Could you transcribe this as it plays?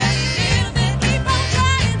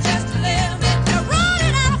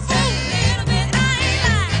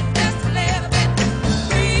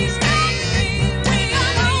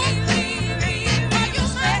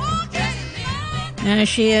There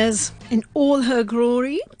she is, in all her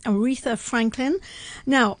glory, Aretha Franklin.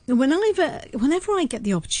 Now, whenever I get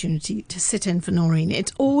the opportunity to sit in for Noreen,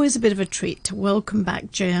 it's always a bit of a treat to welcome back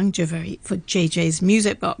Jayang Jhaveri for JJ's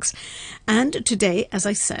Music Box. And today, as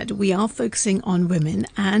I said, we are focusing on women,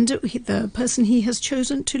 and the person he has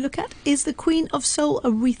chosen to look at is the Queen of Soul,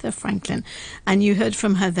 Aretha Franklin. And you heard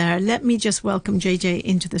from her there. Let me just welcome JJ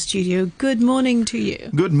into the studio. Good morning to you.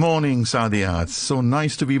 Good morning, Sadia. It's so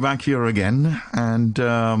nice to be back here again. And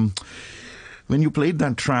when you played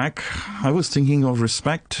that track, I was thinking of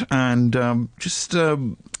respect. And just a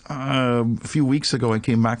few weeks ago, I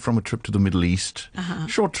came back from a trip to the Middle East,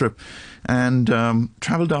 short trip, and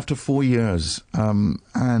traveled after 4 years. And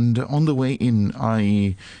on the way in,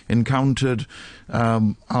 I encountered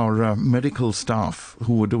our medical staff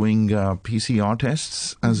who were doing PCR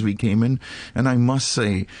tests as we came in. And I must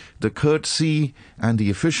say, the courtesy and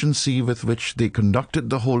the efficiency with which they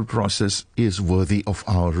conducted the whole process is worthy of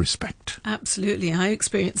our respect. Absolutely. I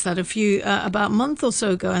experienced that about a month or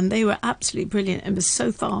so ago, and they were absolutely brilliant. It was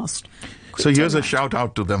so fast. So here's a shout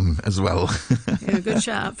out to them as well. Yeah, good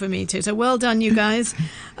shout out for me too. So well done, you guys.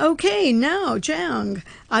 Okay, now, Jayang,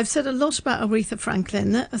 I've said a lot about Aretha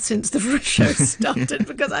Franklin since the show started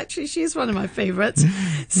because actually she's one of my favourites. Yeah.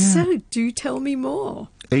 So do tell me more.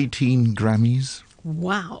 18 Grammys.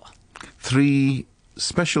 Wow. 3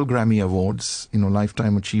 special Grammy Awards,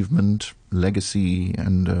 Lifetime Achievement, Legacy,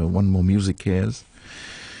 and one more, Music Cares.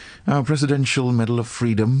 Presidential Medal of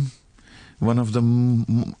Freedom. One of the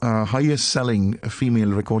highest-selling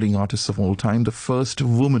female recording artists of all time, the first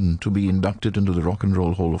woman to be inducted into the Rock and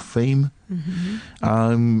Roll Hall of Fame.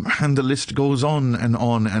 Mm-hmm. And the list goes on and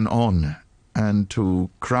on and on. And to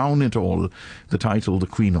crown it all, the title, the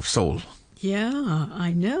Queen of Soul. Yeah,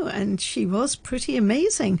 I know. And she was pretty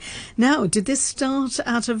amazing. Now, did this start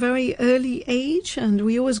at a very early age? And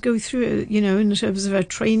we always go through it, in terms of her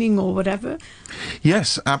training or whatever?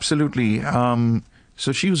 Yes, absolutely.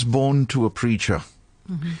 So she was born to a preacher,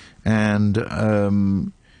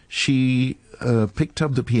 and she picked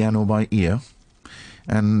up the piano by ear.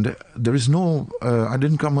 And there is I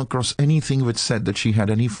didn't come across anything which said that she had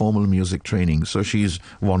any formal music training. So she's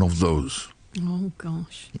one of those. Oh,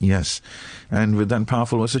 gosh. Yes. And with that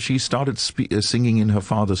powerful voice, so she started singing in her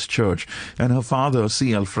father's church. And her father,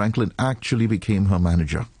 C.L. Franklin, actually became her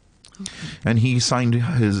manager. And he signed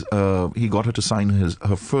he got her to sign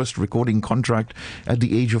her first recording contract at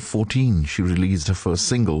the age of 14. She released her first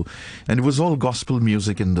single, and it was all gospel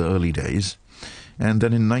music in the early days. And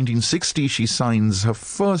then in 1960, she signs her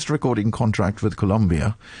first recording contract with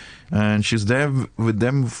Columbia, and she's there with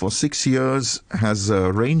them for 6 years, has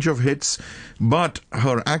a range of hits, but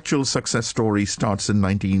her actual success story starts in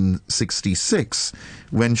 1966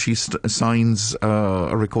 when she signs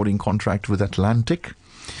a recording contract with Atlantic.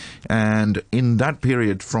 And in that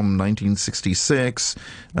period, from 1966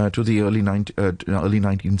 to the early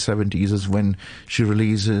 1970s, is when she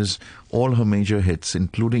releases all her major hits,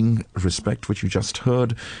 including Respect, which you just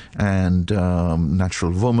heard, and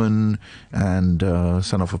Natural Woman, and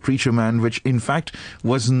Son of a Preacher Man, which in fact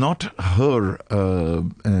was not her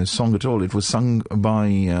song at all. It was sung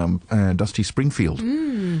by Dusty Springfield.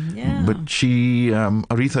 Yeah. But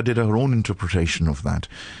Aretha did her own interpretation of that.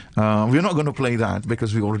 We're not going to play that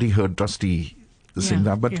because we already heard Dusty sing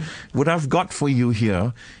that. But what I've got for you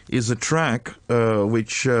here is a track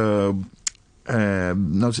which...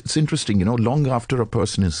 now it's interesting, long after a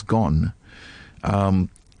person is gone,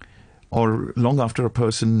 or long after a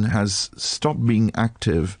person has stopped being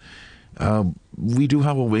active, we do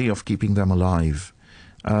have a way of keeping them alive.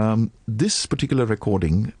 This particular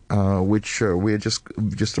recording, which we're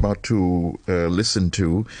just about to listen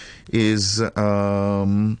to, is a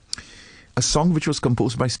song which was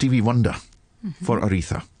composed by Stevie Wonder for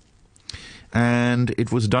Aretha. And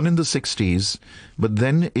it was done in the 60s, but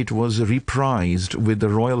then it was reprised with the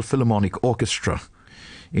Royal Philharmonic Orchestra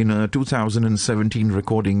in a 2017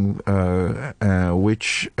 recording,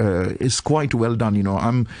 which is quite well done.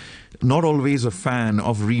 I'm not always a fan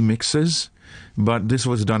of remixes, but this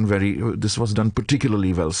was done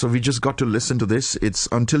particularly well. So we just got to listen to this. It's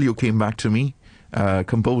Until You Came Back to Me,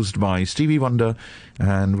 composed by Stevie Wonder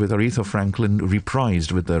and with Aretha Franklin,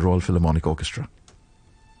 reprised with the Royal Philharmonic Orchestra.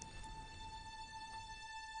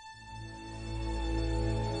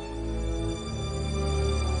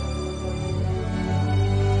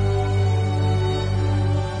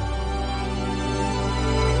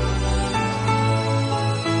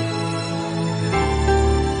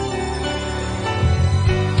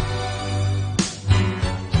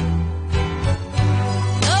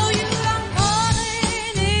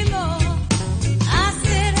 Anymore. I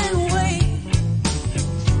sit and wait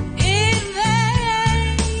in there.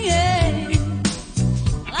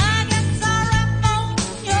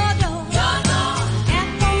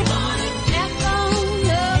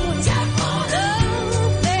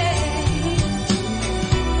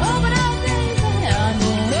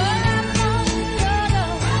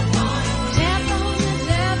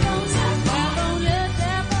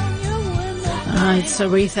 Tonight's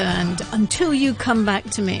Aretha and Until You Come Back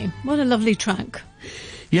to Me. What a lovely track.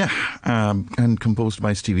 Yeah, and composed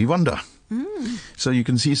by Stevie Wonder. So you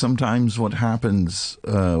can see sometimes what happens,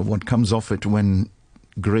 what comes off it when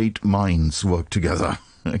great minds work together.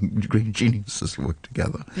 Great geniuses work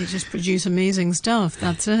together. They just produce amazing stuff.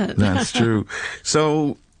 That's it. That's true.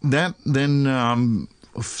 So that then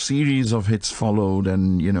a series of hits followed,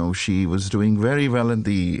 and she was doing very well in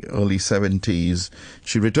the early 70s.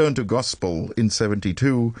 She returned to gospel in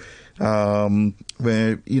 72,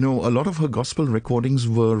 where a lot of her gospel recordings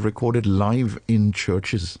were recorded live in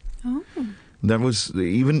churches. Oh. That was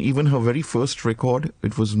even her very first record.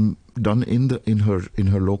 It was done in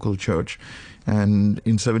her local church, and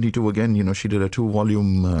in 72 again, she did a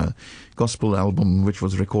 2-volume gospel album which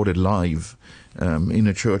was recorded live in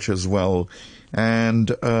a church as well.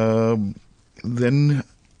 And then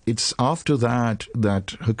it's after that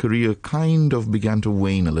her career kind of began to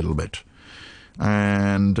wane a little bit.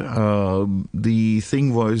 And the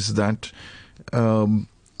thing was that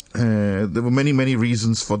there were many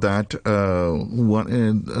reasons for that.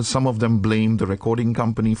 Some of them blamed the recording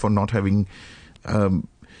company for not having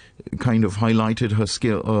kind of highlighted her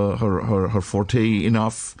skill, her forte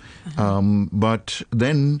enough. But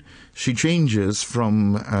then she changes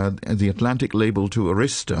from the Atlantic label to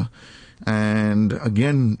Arista, and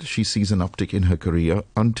again she sees an uptick in her career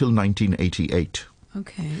until 1988.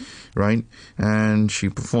 Okay. Right? And she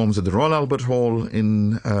performs at the Royal Albert Hall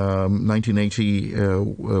in 1980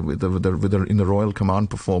 in the Royal Command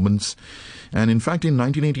performance. And in fact, in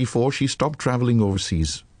 1984, she stopped traveling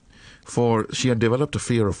overseas, for she had developed a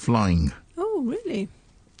fear of flying. Oh, really?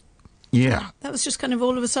 Yeah. That was just kind of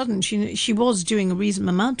all of a sudden. She was doing a reasonable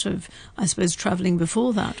amount of, I suppose, travelling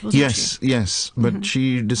before that, wasn't she? Yes. But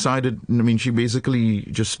she decided, she basically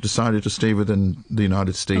just decided to stay within the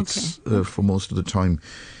United States for most of the time.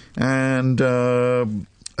 And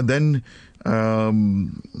then,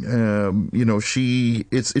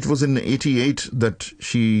 it was in 88 that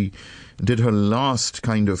she did her last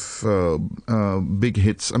kind of big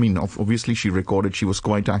hits. Obviously she recorded, she was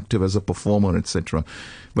quite active as a performer, etc.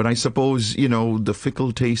 But I suppose, the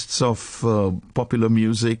fickle tastes of popular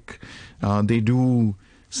music, they do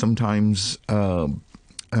sometimes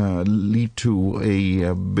lead to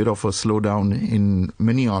a bit of a slowdown in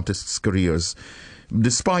many artists' careers.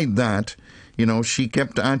 Despite that, she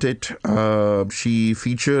kept at it. She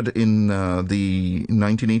featured in the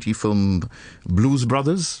 1980 film Blues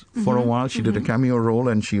Brothers for a while. She did a cameo role,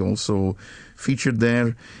 and she also featured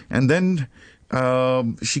there. And then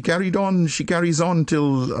she carries on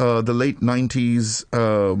till the late 90s,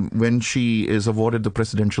 when she is awarded the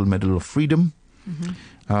Presidential Medal of Freedom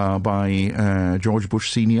by George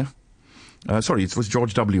Bush Sr. Sorry, it was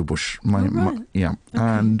George W. Bush. Okay.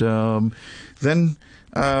 And then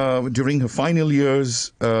during her final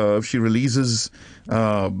years, she releases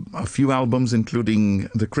a few albums, including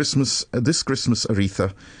This Christmas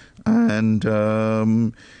Aretha, and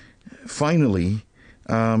finally,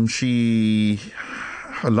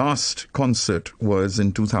 her last concert was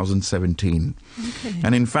in 2017. Okay.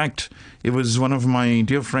 And in fact, it was one of my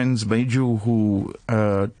dear friends, Beiju, who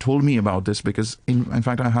told me about this, because in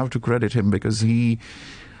fact I have to credit him, because he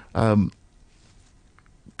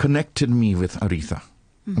connected me with Aretha.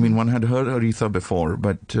 One had heard Aretha before,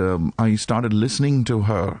 but I started listening to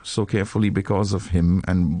her so carefully because of him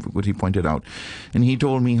and what he pointed out. And he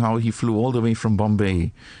told me how he flew all the way from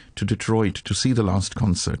Bombay to Detroit to see the last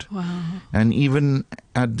concert. Wow. And even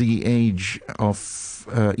at the age of,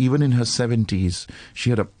 even in her 70s, she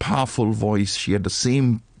had a powerful voice. She had the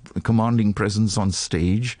same commanding presence on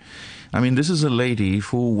stage. This is a lady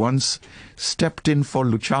who once stepped in for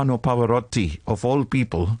Luciano Pavarotti, of all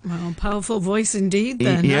people. Wow, powerful voice indeed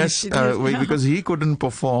then. Yes, because he couldn't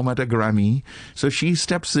perform at a Grammy. So she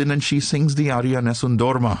steps in and she sings the aria Nessun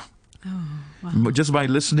Dorma. Oh, wow. Just by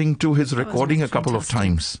listening to his recording a couple of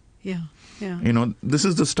times. Yeah. This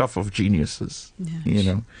is the stuff of geniuses.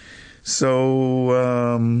 Yeah. So...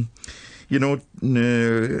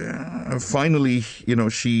 finally,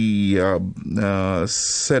 she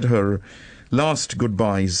said her last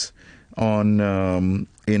goodbyes on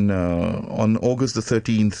August the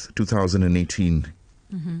 13th, 2018.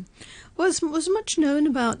 Was much known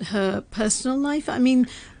about her personal life? When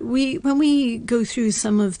we go through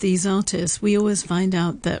some of these artists, we always find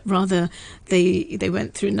out that rather they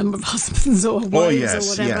went through a number of husbands or wives or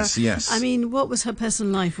whatever. Yes. What was her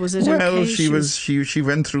personal life? Was it well? Okay? She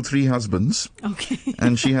went through 3 husbands. Okay.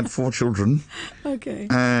 And she had 4 children. Okay.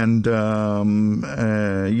 And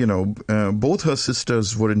both her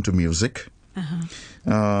sisters were into music. Her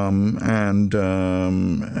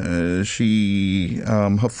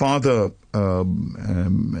father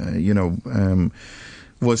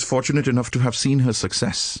was fortunate enough to have seen her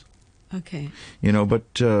success. Okay. But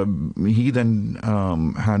he then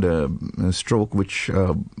had a stroke, which he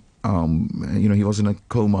was in a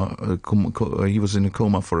coma. He was in a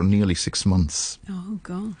coma for nearly 6 months. Oh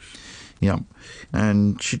gosh. Yeah,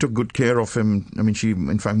 and she took good care of him. I mean, she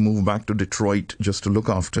in fact moved back to Detroit just to look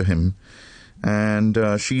after him. And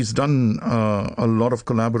she's done a lot of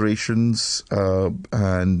collaborations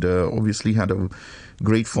and obviously had a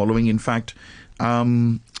great following. In fact,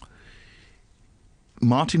 Martin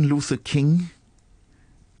Luther King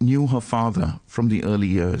knew her father from the early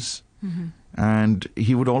years. Mm-hmm. And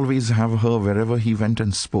he would always have her wherever he went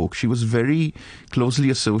and spoke. She was very closely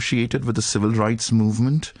associated with the civil rights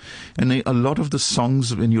movement. And a lot of the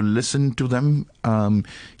songs, when you listen to them,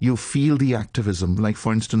 you feel the activism. Like,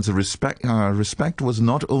 for instance, Respect was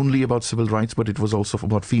not only about civil rights, but it was also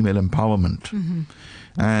about female empowerment. Mm-hmm.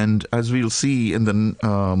 And as we'll see in the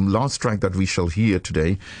last track that we shall hear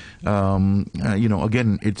today,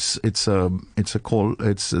 again, it's a call.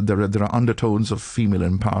 There are undertones of female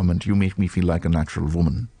empowerment. You make me feel like a natural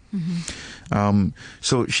woman. Mm-hmm.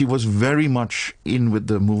 So she was very much in with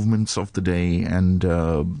the movements of the day, and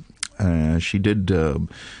she did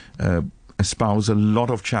espouse a lot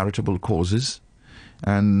of charitable causes,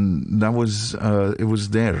 and that was it was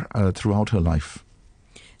there throughout her life.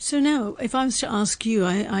 So now, if I was to ask you,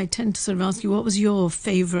 I tend to sort of ask you, what was your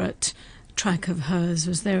favourite track of hers?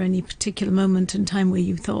 Was there any particular moment in time where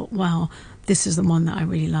you thought, wow, this is the one that I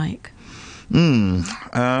really like?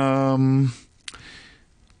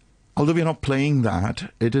 Although we're not playing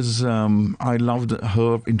that, it is. I loved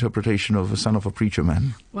her interpretation of "The Son of a Preacher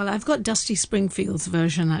Man." Well, I've got Dusty Springfield's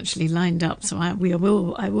version actually lined up, so I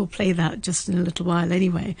will play that just in a little while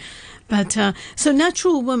anyway. But so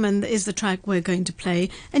 "Natural Woman" is the track we're going to play.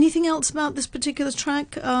 Anything else about this particular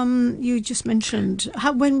track? You just mentioned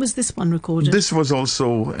when was this one recorded? This was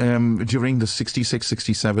also during the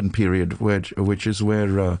 66-67 period, which is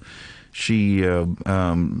where. She sort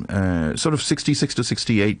of 66 to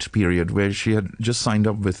 68 period, where she had just signed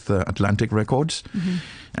up with Atlantic Records. Mm-hmm.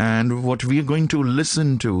 And what we are going to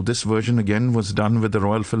listen to, this version again was done with the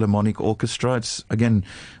Royal Philharmonic Orchestra. It's again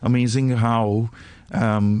amazing how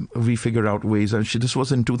we figure out ways. And this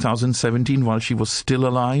was in 2017 while she was still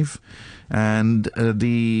alive, and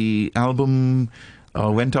the album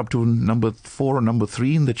went up to number 4 or number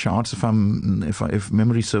 3 in the charts, if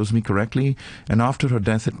memory serves me correctly. And after her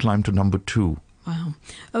death, it climbed to number 2. Wow.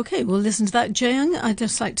 Okay, we'll listen to that. Jayang, I'd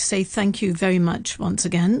just like to say thank you very much once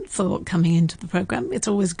again for coming into the programme. It's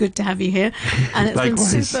always good to have you here. And it's been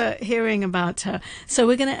super hearing about her. So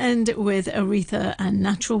we're going to end with Aretha and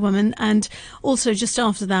 "Natural Woman." And also just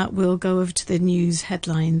after that, we'll go over to the news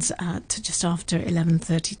headlines at just after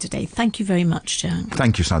 11:30 today. Thank you very much, Jayang.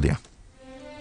 Thank you, Sadia.